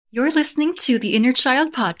You're listening to the Inner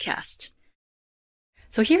Child podcast.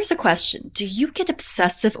 So here's a question. Do you get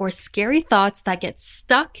obsessive or scary thoughts that get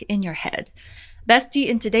stuck in your head? Bestie,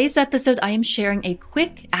 in today's episode, I am sharing a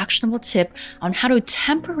quick, actionable tip on how to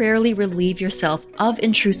temporarily relieve yourself of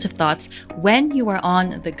intrusive thoughts when you are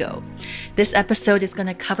on the go. This episode is going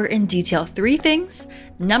to cover in detail 3 things.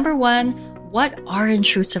 Number 1, what are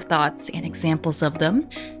intrusive thoughts and examples of them?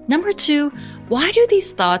 Number 2, why do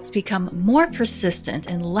these thoughts become more persistent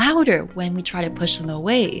and louder when we try to push them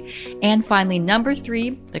away? And finally, number 3,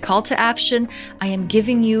 the call to action. I am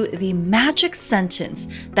giving you the magic sentence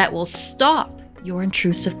that will stop your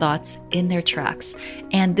intrusive thoughts in their tracks.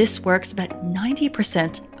 And this works about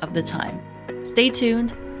 90% of the time. Stay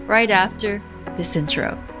tuned right after this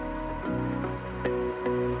intro.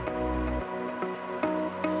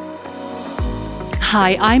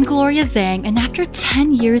 Hi, I'm Gloria Zhang, and after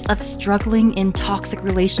 10 years of struggling in toxic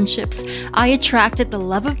relationships, I attracted the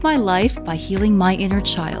love of my life by healing my inner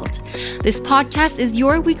child. This podcast is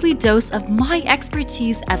your weekly dose of my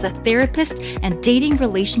expertise as a therapist and dating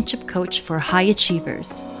relationship coach for high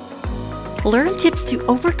achievers. Learn tips to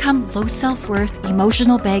overcome low self-worth,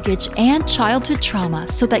 emotional baggage, and childhood trauma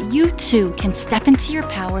so that you too can step into your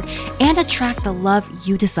power and attract the love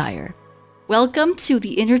you desire. Welcome to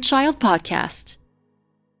the Inner Child podcast.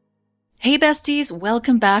 Hey besties,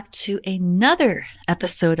 welcome back to another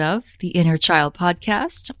episode of the Inner Child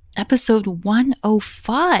podcast, episode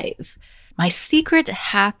 105, my secret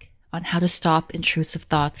hack on how to stop intrusive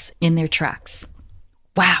thoughts in their tracks.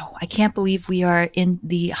 Wow, I can't believe we are in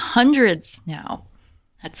the hundreds now.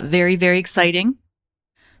 That's very, very exciting.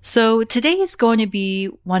 So today is going to be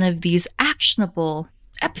one of these actionable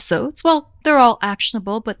episodes. Well, they're all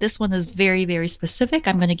actionable, but this one is very, very specific.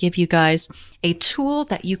 I'm going to give you guys a tool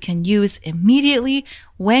that you can use immediately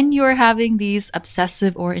when you're having these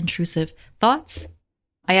obsessive or intrusive thoughts.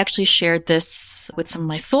 I actually shared this with some of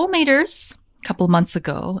my soulmaters a couple of months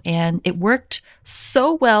ago, and it worked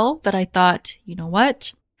so well that I thought, you know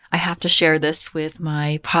what? I have to share this with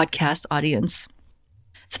my podcast audience.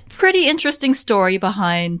 It's a pretty interesting story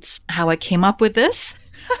behind how I came up with this.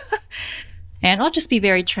 And I'll just be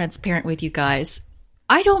very transparent with you guys.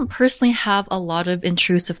 I don't personally have a lot of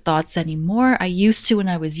intrusive thoughts anymore. I used to when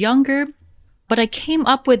I was younger, but I came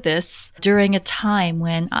up with this during a time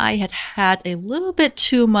when I had had a little bit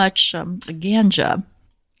too much ganja.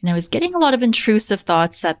 And I was getting a lot of intrusive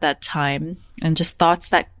thoughts at that time and just thoughts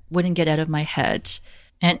that wouldn't get out of my head.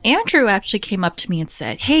 And Andrew actually came up to me and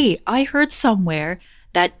said, "Hey, I heard somewhere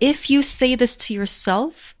that if you say this to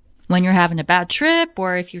yourself, when you're having a bad trip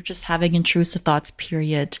or if you're just having intrusive thoughts,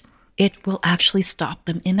 period, it will actually stop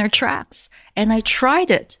them in their tracks." And I tried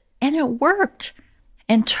it and it worked.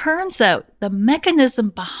 And turns out the mechanism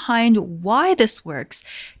behind why this works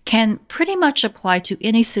can pretty much apply to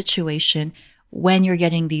any situation when you're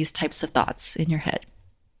getting these types of thoughts in your head.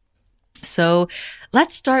 So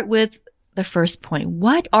let's start with the first point.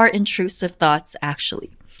 What are intrusive thoughts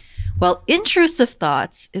actually? Well, intrusive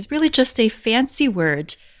thoughts is really just a fancy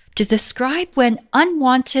word to describe when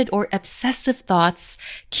unwanted or obsessive thoughts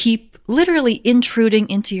keep literally intruding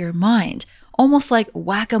into your mind, almost like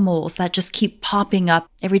whack-a-moles that just keep popping up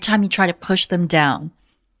every time you try to push them down.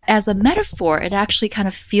 As a metaphor, it actually kind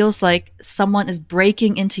of feels like someone is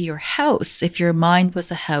breaking into your house. If your mind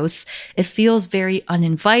was a house, it feels very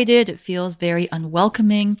uninvited. It feels very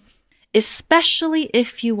unwelcoming, especially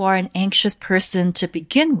if you are an anxious person to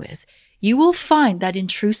begin with. You will find that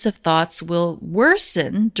intrusive thoughts will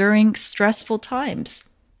worsen during stressful times.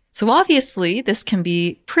 So obviously, this can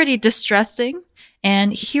be pretty distressing.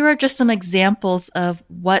 And here are just some examples of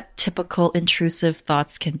what typical intrusive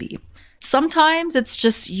thoughts can be. Sometimes it's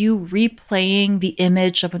just you replaying the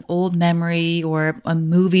image of an old memory or a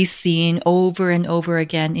movie scene over and over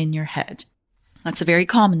again in your head. That's a very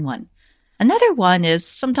common one. Another one is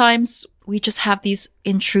sometimes we just have these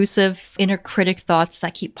intrusive inner critic thoughts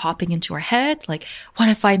that keep popping into our head. Like, what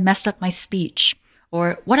if I mess up my speech?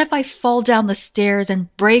 Or what if I fall down the stairs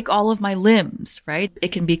and break all of my limbs, right?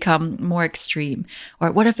 It can become more extreme.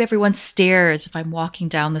 Or what if everyone stares if I'm walking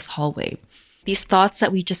down this hallway? These thoughts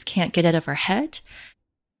that we just can't get out of our head.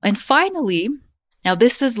 And finally, now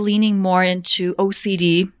this is leaning more into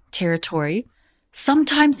OCD territory.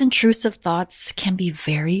 Sometimes intrusive thoughts can be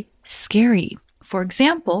very scary. For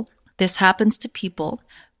example, this happens to people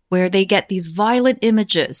where they get these violent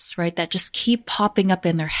images, right, that just keep popping up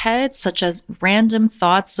in their heads, such as random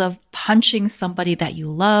thoughts of punching somebody that you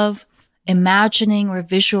love, imagining or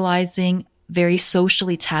visualizing very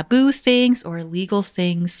socially taboo things or illegal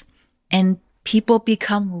things. And people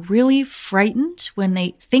become really frightened when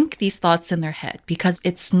they think these thoughts in their head because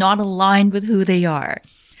it's not aligned with who they are.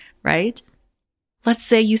 right? Let's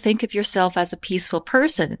say you think of yourself as a peaceful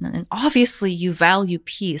person, and obviously you value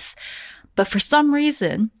peace, but for some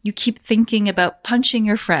reason you keep thinking about punching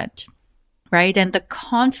your friend, right? And the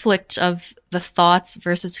conflict of the thoughts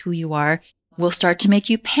versus who you are will start to make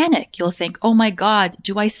you panic. You'll think, oh my God,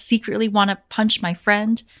 do I secretly want to punch my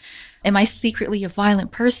friend? Am I secretly a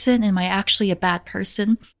violent person? Am I actually a bad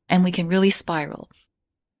person? And we can really spiral.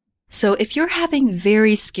 So if you're having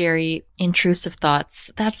very scary, intrusive thoughts,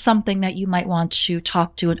 that's something that you might want to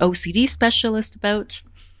talk to an OCD specialist about.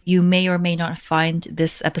 You may or may not find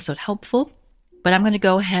this episode helpful, but I'm going to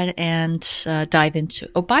go ahead and dive into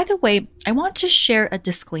it. Oh, by the way, I want to share a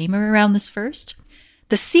disclaimer around this first.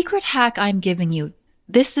 The secret hack I'm giving you,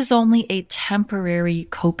 this is only a temporary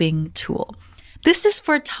coping tool. This is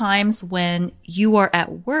for times when you are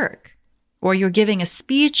at work or you're giving a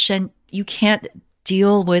speech and you can't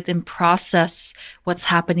deal with and process what's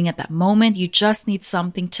happening at that moment. You just need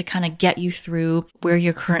something to kind of get you through where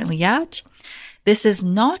you're currently at. This is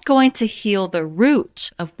not going to heal the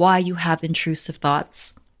root of why you have intrusive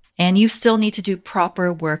thoughts, and you still need to do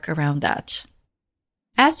proper work around that.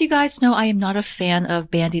 As you guys know, I am not a fan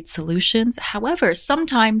of band-aid solutions. However,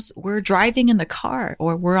 sometimes we're driving in the car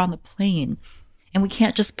or we're on the plane, and we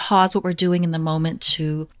can't just pause what we're doing in the moment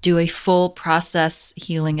to do a full process,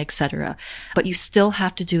 healing, etc. But you still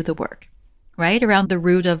have to do the work, right? Around the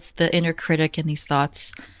root of the inner critic and these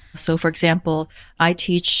thoughts. So for example, I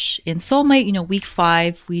teach in Soulmate, week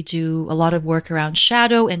 5, we do a lot of work around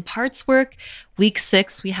shadow and parts work. Week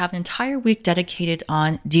 6, we have an entire week dedicated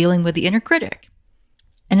on dealing with the inner critic.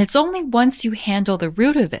 And it's only once you handle the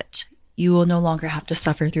root of it, you will no longer have to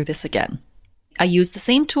suffer through this again. I use the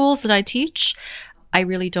same tools that I teach. I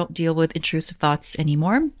really don't deal with intrusive thoughts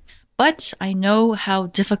anymore, but I know how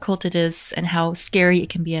difficult it is and how scary it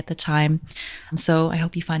can be at the time. So I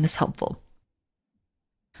hope you find this helpful.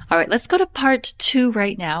 All right, let's go to part 2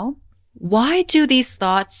 right now. Why do these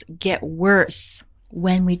thoughts get worse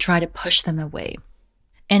when we try to push them away?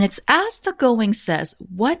 And it's as the going says,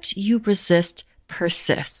 what you resist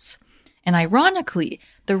persists. And ironically,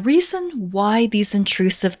 the reason why these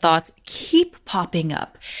intrusive thoughts keep popping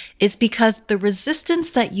up is because the resistance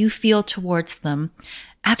that you feel towards them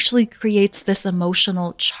actually creates this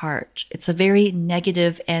emotional charge. It's a very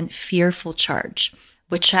negative and fearful charge,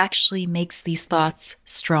 which actually makes these thoughts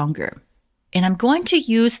stronger. And I'm going to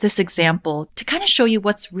use this example to kind of show you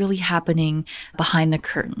what's really happening behind the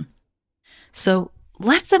curtain. So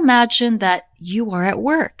let's imagine that you are at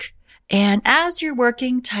work. And as you're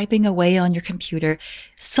working, typing away on your computer,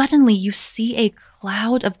 suddenly you see a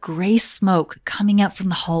cloud of gray smoke coming out from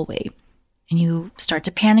the hallway. And you start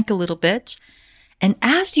to panic a little bit. And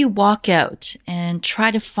as you walk out and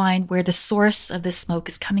try to find where the source of this smoke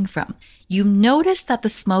is coming from, you notice that the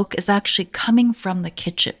smoke is actually coming from the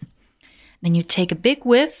kitchen. Then you take a big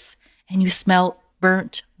whiff and you smell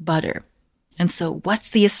burnt butter. And so what's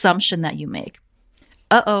the assumption that you make?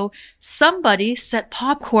 Uh-oh, somebody set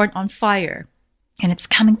popcorn on fire, and it's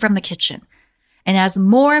coming from the kitchen. And as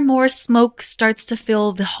more and more smoke starts to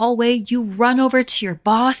fill the hallway, you run over to your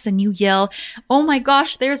boss and you yell, "Oh my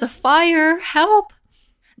gosh, there's a fire, help!"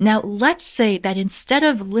 Now, let's say that instead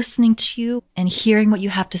of listening to you and hearing what you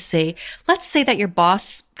have to say, let's say that your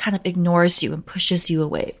boss kind of ignores you and pushes you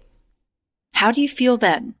away. How do you feel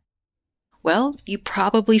then? Well, you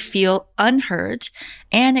probably feel unheard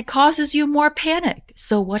and it causes you more panic.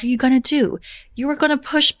 So what are you going to do? You are going to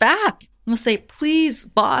push back. You'll say, "Please,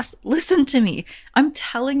 boss, listen to me. I'm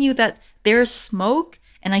telling you that there's smoke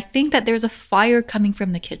and I think that there's a fire coming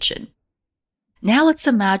from the kitchen." Now let's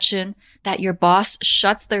imagine that your boss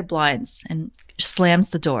shuts their blinds and slams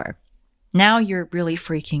the door. Now you're really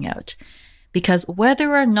freaking out because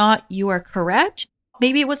whether or not you are correct,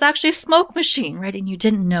 maybe it was actually a smoke machine, right? And you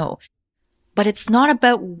didn't know. But it's not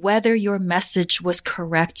about whether your message was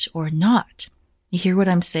correct or not. You hear what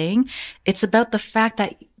I'm saying? It's about the fact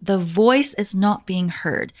that the voice is not being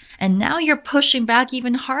heard. And now you're pushing back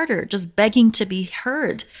even harder, just begging to be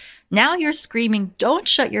heard. Now you're screaming, "Don't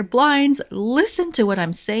shut your blinds, listen to what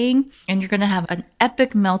I'm saying," and you're going to have an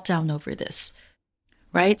epic meltdown over this,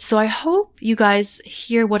 right? So I hope you guys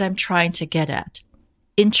hear what I'm trying to get at.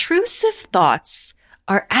 Intrusive thoughts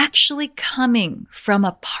are actually coming from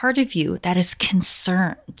a part of you that is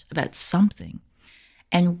concerned about something.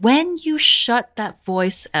 And when you shut that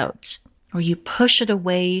voice out or you push it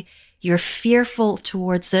away, you're fearful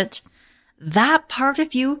towards it, that part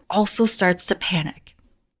of you also starts to panic.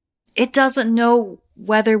 It doesn't know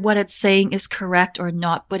whether what it's saying is correct or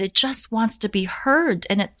not, but it just wants to be heard.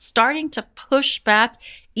 And it's starting to push back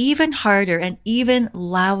even harder and even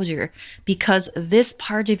louder because this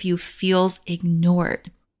part of you feels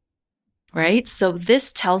ignored. right? So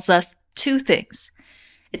this tells us two things.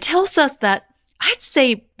 It tells us that I'd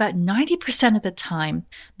say about 90% of the time,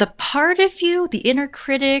 the part of you, the inner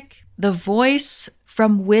critic, the voice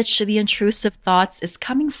from which the intrusive thoughts is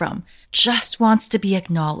coming from, just wants to be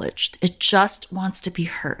acknowledged. It just wants to be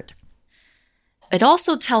heard. It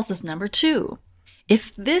also tells us, number two,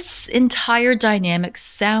 if this entire dynamic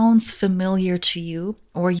sounds familiar to you,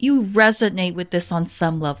 or you resonate with this on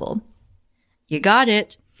some level, you got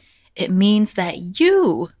it. It means that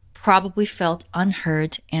you probably felt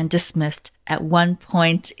unheard and dismissed at one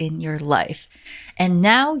point in your life. And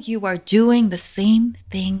now you are doing the same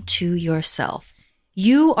thing to yourself.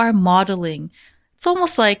 You are modeling, it's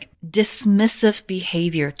almost like dismissive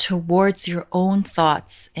behavior towards your own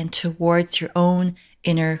thoughts and towards your own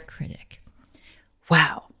inner critic.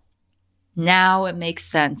 Wow. Now it makes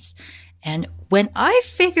sense. And when I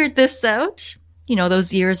figured this out,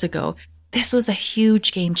 those years ago, this was a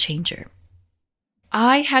huge game changer.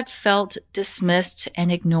 I had felt dismissed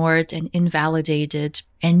and ignored and invalidated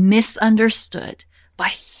and misunderstood by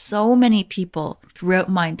so many people throughout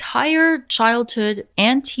my entire childhood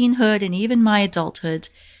and teenhood and even my adulthood.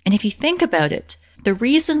 And if you think about it, the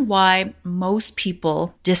reason why most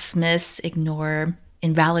people dismiss, ignore,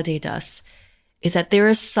 invalidate us is that there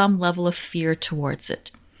is some level of fear towards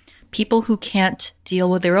it. People who can't deal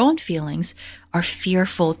with their own feelings are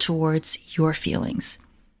fearful towards your feelings.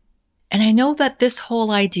 And I know that this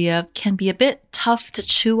whole idea can be a bit tough to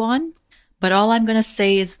chew on, but all I'm going to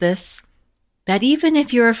say is this, that even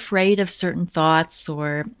if you're afraid of certain thoughts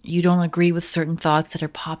or you don't agree with certain thoughts that are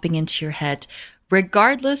popping into your head,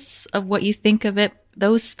 regardless of what you think of it,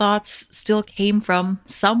 those thoughts still came from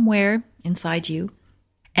somewhere inside you.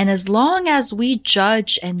 And as long as we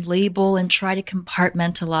judge and label and try to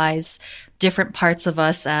compartmentalize different parts of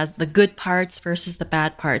us as the good parts versus the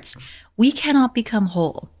bad parts, we cannot become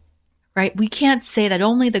whole. Right? We can't say that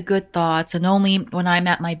only the good thoughts and only when I'm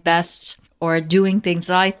at my best or doing things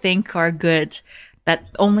that I think are good, that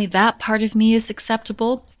only that part of me is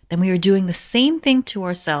acceptable. Then we are doing the same thing to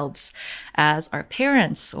ourselves as our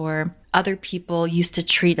parents or other people used to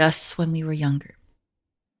treat us when we were younger.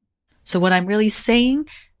 So what I'm really saying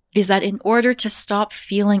is that in order to stop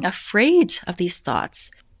feeling afraid of these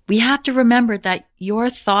thoughts, we have to remember that your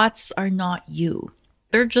thoughts are not you.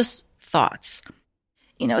 They're just thoughts.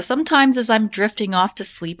 Sometimes as I'm drifting off to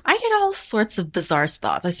sleep, I get all sorts of bizarre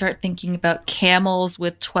thoughts. I start thinking about camels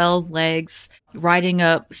with 12 legs riding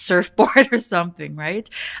a surfboard or something, right?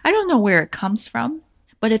 I don't know where it comes from,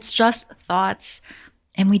 but it's just thoughts,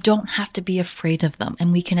 and we don't have to be afraid of them,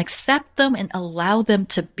 and we can accept them and allow them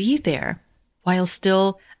to be there while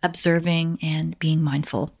still observing and being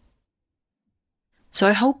mindful. So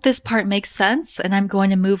I hope this part makes sense, and I'm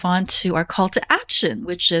going to move on to our call to action,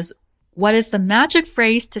 which is, what is the magic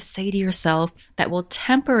phrase to say to yourself that will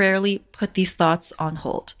temporarily put these thoughts on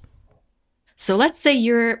hold? So let's say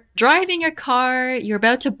you're driving your car, you're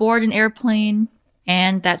about to board an airplane,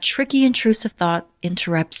 and that tricky intrusive thought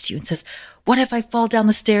interrupts you and says, what if I fall down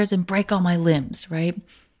the stairs and break all my limbs, right?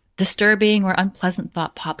 Disturbing or unpleasant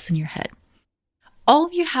thought pops in your head.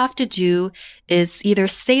 All you have to do is either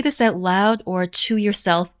say this out loud or to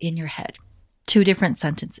yourself in your head. 2 different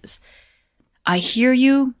sentences. I hear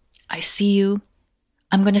you. I see you.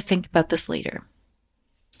 I'm going to think about this later.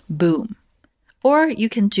 Boom. Or you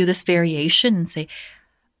can do this variation and say,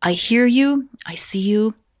 I hear you. I see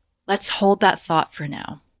you. Let's hold that thought for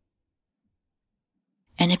now.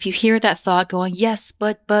 And if you hear that thought going, yes,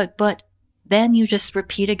 but, then you just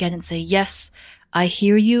repeat again and say, yes, I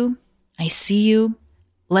hear you. I see you.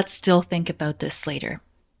 Let's still think about this later.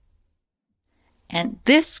 And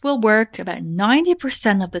this will work about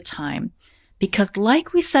 90% of the time. Because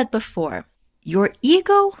like we said before, your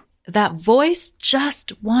ego, that voice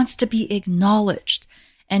just wants to be acknowledged.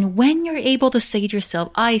 And when you're able to say to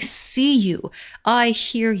yourself, I see you, I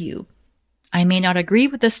hear you, I may not agree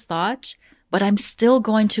with this thought, but I'm still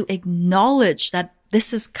going to acknowledge that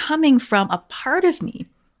this is coming from a part of me,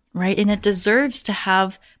 right? And it deserves to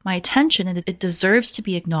have my attention and it deserves to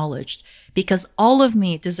be acknowledged because all of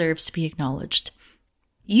me deserves to be acknowledged.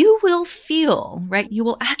 You will feel, right? You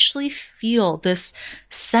will actually feel this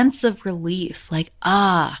sense of relief, like,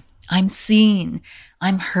 I'm seen,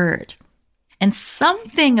 I'm heard. And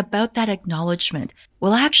something about that acknowledgement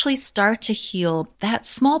will actually start to heal that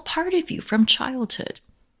small part of you from childhood.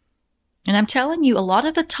 And I'm telling you, a lot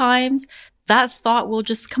of the times that thought will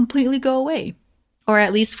just completely go away, or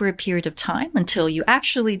at least for a period of time until you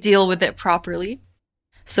actually deal with it properly.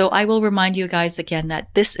 So I will remind you guys again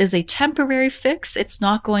that this is a temporary fix. It's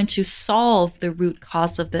not going to solve the root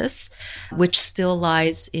cause of this, which still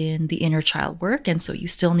lies in the inner child work. And so you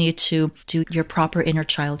still need to do your proper inner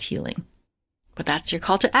child healing. But that's your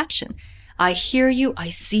call to action. I hear you. I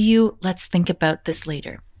see you. Let's think about this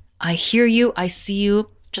later. I hear you. I see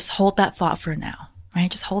you. Just hold that thought for now, right?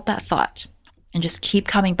 Just hold that thought and just keep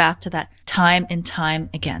coming back to that time and time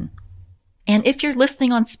again. And if you're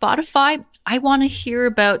listening on Spotify, I want to hear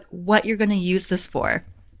about what you're going to use this for.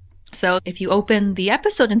 So if you open the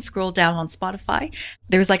episode and scroll down on Spotify,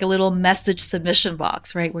 there's like a little message submission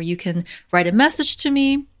box, right? Where you can write a message to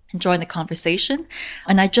me and join the conversation.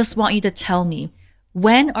 And I just want you to tell me,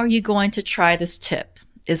 when are you going to try this tip?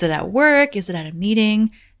 Is it at work? Is it at a meeting?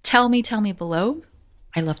 Tell me below.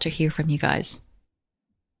 I love to hear from you guys.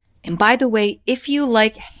 And by the way, if you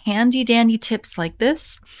like handy dandy tips like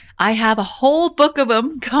this, I have a whole book of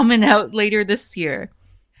them coming out later this year.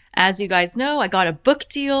 As you guys know, I got a book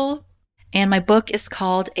deal, and my book is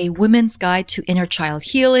called A Women's Guide to Inner Child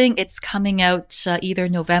Healing. It's coming out either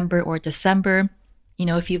November or December. You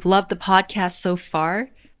know, if you've loved the podcast so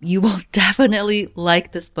far, you will definitely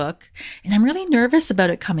like this book. And I'm really nervous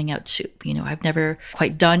about it coming out too. You know, I've never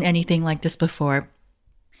quite done anything like this before.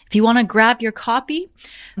 If you want to grab your copy,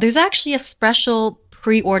 there's actually a special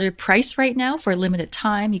pre-order price right now for a limited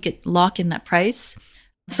time. You get lock in that price.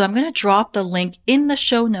 So I'm going to drop the link in the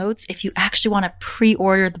show notes. If you actually want to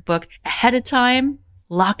pre-order the book ahead of time,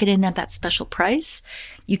 lock it in at that special price.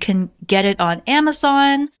 You can get it on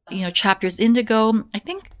Amazon, Chapters Indigo. I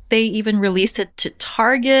think they even released it to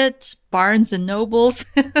Target, Barnes and Nobles.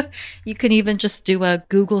 You can even just do a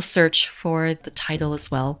Google search for the title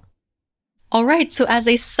as well. All right, so as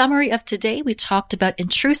a summary of today, we talked about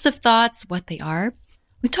intrusive thoughts, what they are.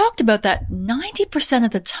 We talked about that 90%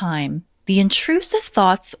 of the time, the intrusive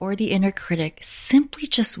thoughts or the inner critic simply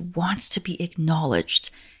just wants to be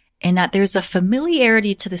acknowledged, and that there's a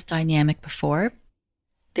familiarity to this dynamic before.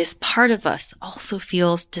 This part of us also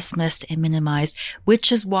feels dismissed and minimized,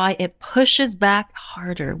 which is why it pushes back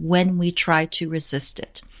harder when we try to resist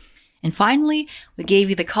it. And finally, we gave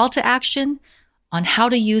you the call to action on how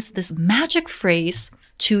to use this magic phrase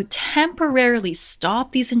to temporarily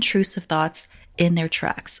stop these intrusive thoughts in their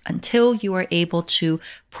tracks until you are able to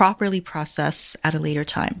properly process at a later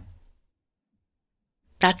time.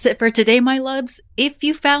 That's it for today, my loves. If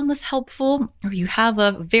you found this helpful or you have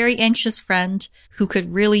a very anxious friend who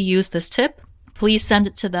could really use this tip, please send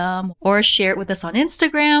it to them or share it with us on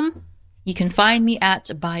Instagram. You can find me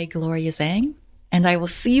at by Gloria Zhang, and I will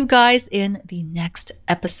see you guys in the next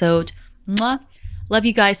episode. Mwah. Love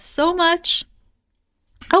you guys so much.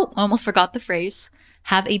 Oh, almost forgot the phrase.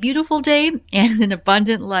 Have a beautiful day and an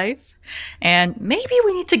abundant life. And maybe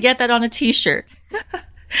we need to get that on a t-shirt.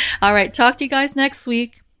 All right, talk to you guys next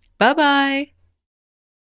week. Bye-bye.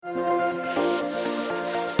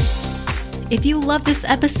 If you love this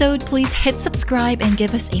episode, please hit subscribe and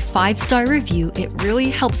give us a 5-star review. It really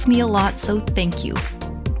helps me a lot, so thank you.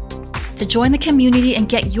 To join the community and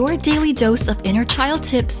get your daily dose of inner child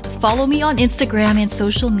tips, follow me on Instagram and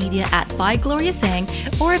social media at bygloriazhang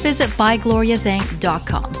or visit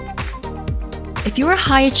bygloriazhang.com. If you're a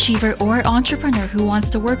high achiever or entrepreneur who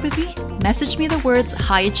wants to work with me, message me the words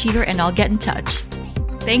high achiever and I'll get in touch.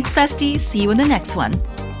 Thanks, bestie. See you in the next one.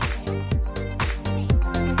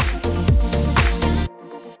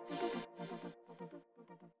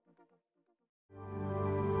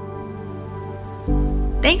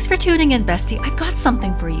 Thanks for tuning in, bestie. I've got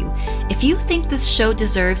something for you. If you think this show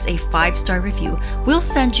deserves a 5-star review, we'll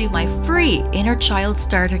send you my free Inner Child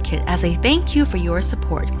Starter Kit as a thank you for your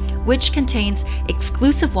support, which contains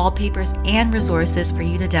exclusive wallpapers and resources for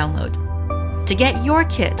you to download. To get your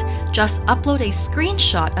kit, just upload a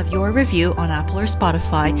screenshot of your review on Apple or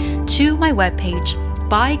Spotify to my webpage,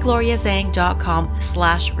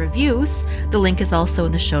 bygloriazhang.com/reviews. The link is also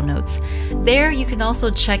in the show notes. There you can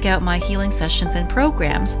also check out my healing sessions and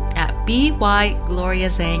programs at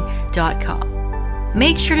bygloriazhang.com.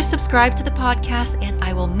 Make sure to subscribe to the podcast and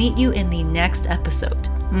I will meet you in the next episode.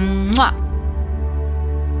 Mwah!